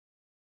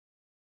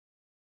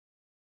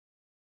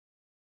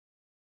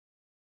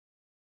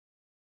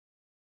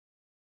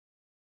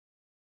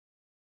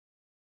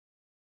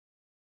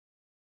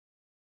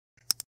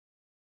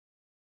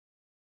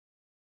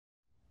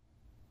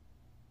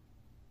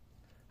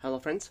Hello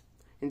friends,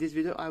 in this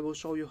video I will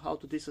show you how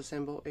to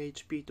disassemble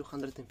HP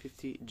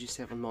 250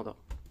 G7 model.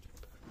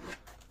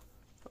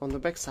 On the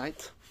back side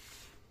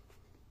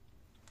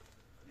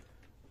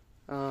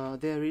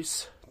there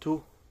is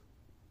two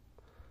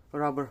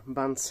rubber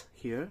bands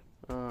here.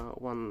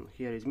 One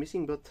here is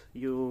missing, but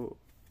you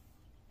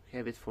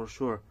have it for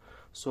sure,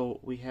 so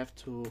we have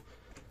to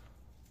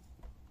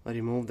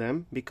remove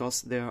them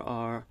because there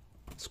are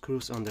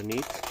screws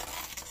underneath.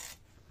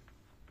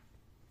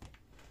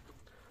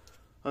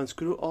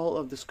 Unscrew all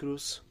of the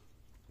screws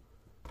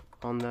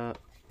on the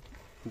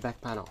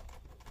back panel.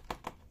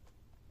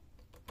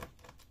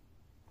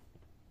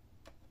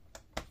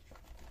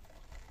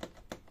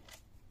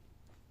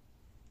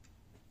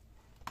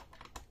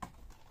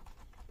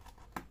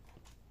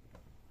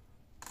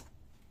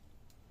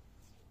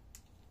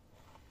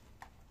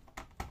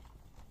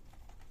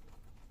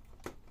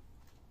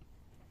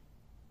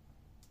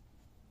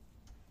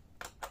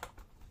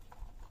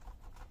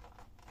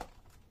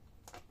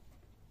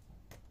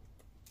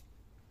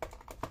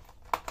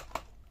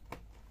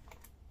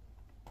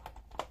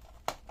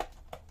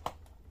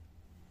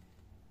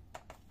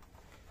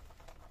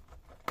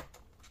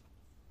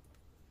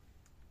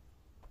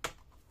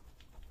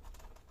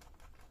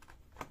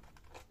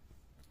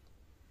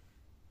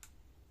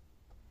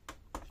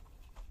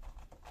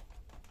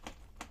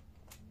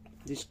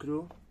 This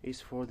screw is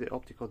for the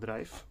optical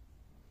drive.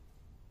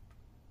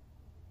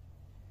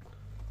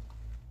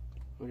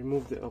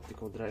 Remove the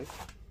optical drive.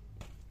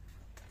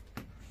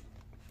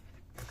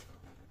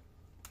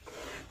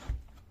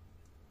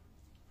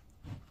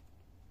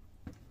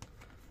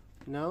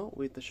 Now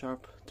with the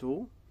sharp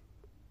tool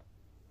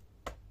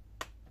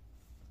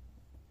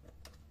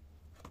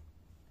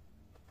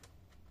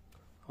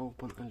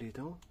open a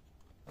little.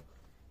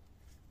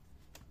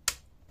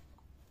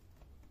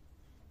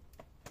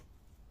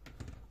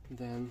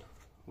 Then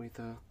with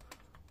a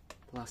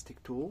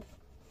plastic tool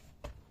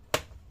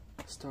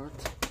start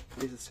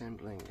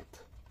disassembling it.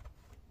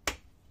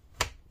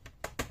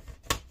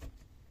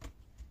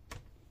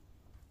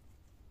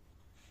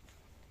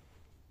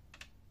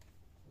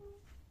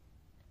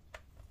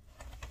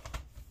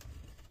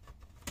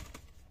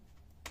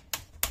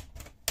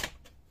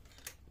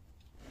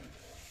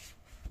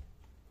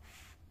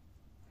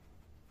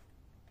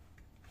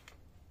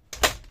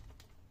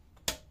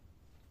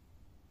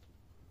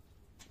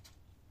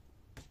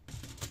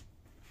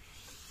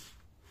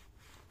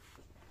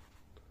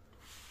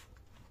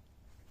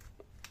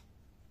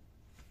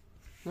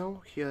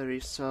 Now here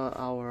is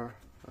our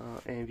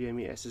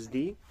Nvme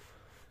SSD.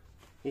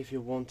 If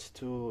you want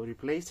to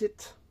replace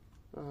it,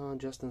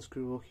 just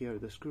unscrew here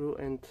the screw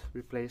and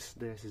replace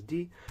the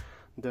SSD.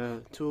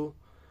 The two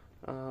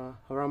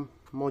RAM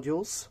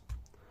modules,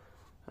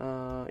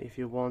 if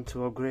you want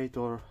to upgrade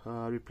or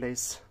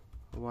replace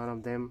one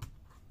of them,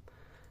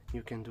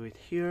 you can do it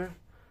here.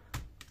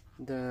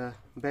 The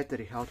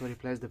battery, how to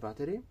replace the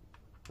battery: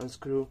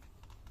 unscrew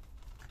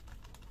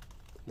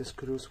the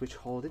screws which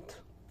hold it.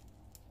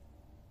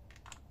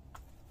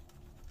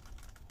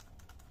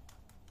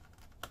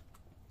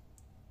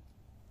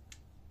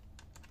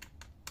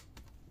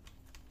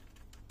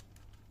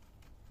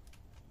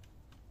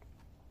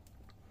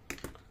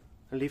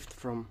 Lift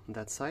from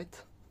that side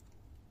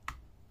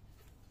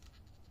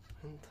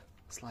and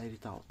slide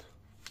it out.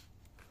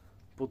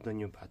 Put the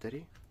new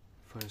battery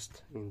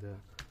first in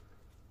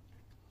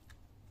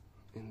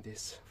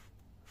this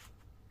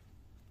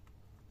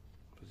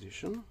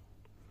position,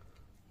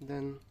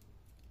 then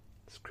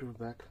screw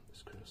back the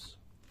screws.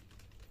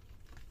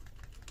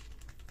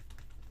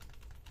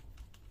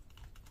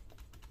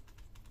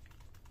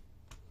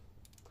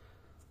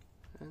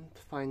 And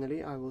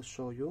finally I will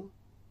show you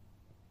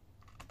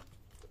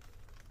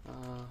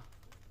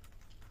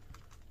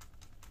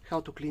how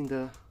to clean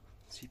the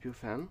CPU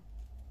fan,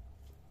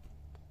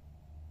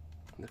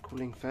 the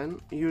cooling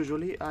fan.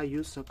 Usually I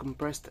use a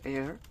compressed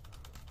air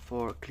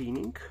for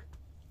cleaning.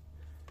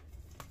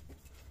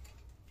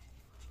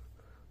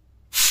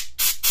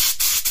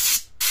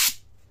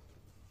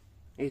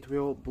 It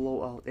will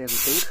blow out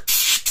everything.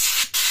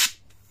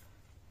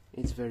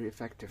 It's very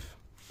effective.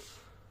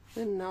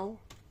 And now,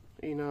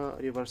 in a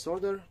reverse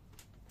order,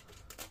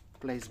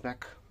 place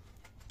back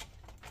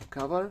the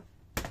cover,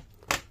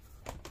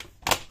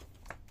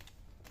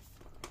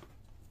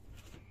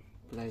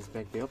 place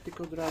back the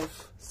optical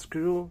drive,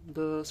 screw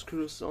the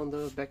screws on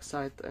the back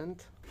side,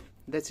 and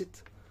that's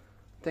it.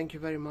 Thank you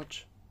very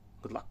much.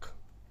 Good luck.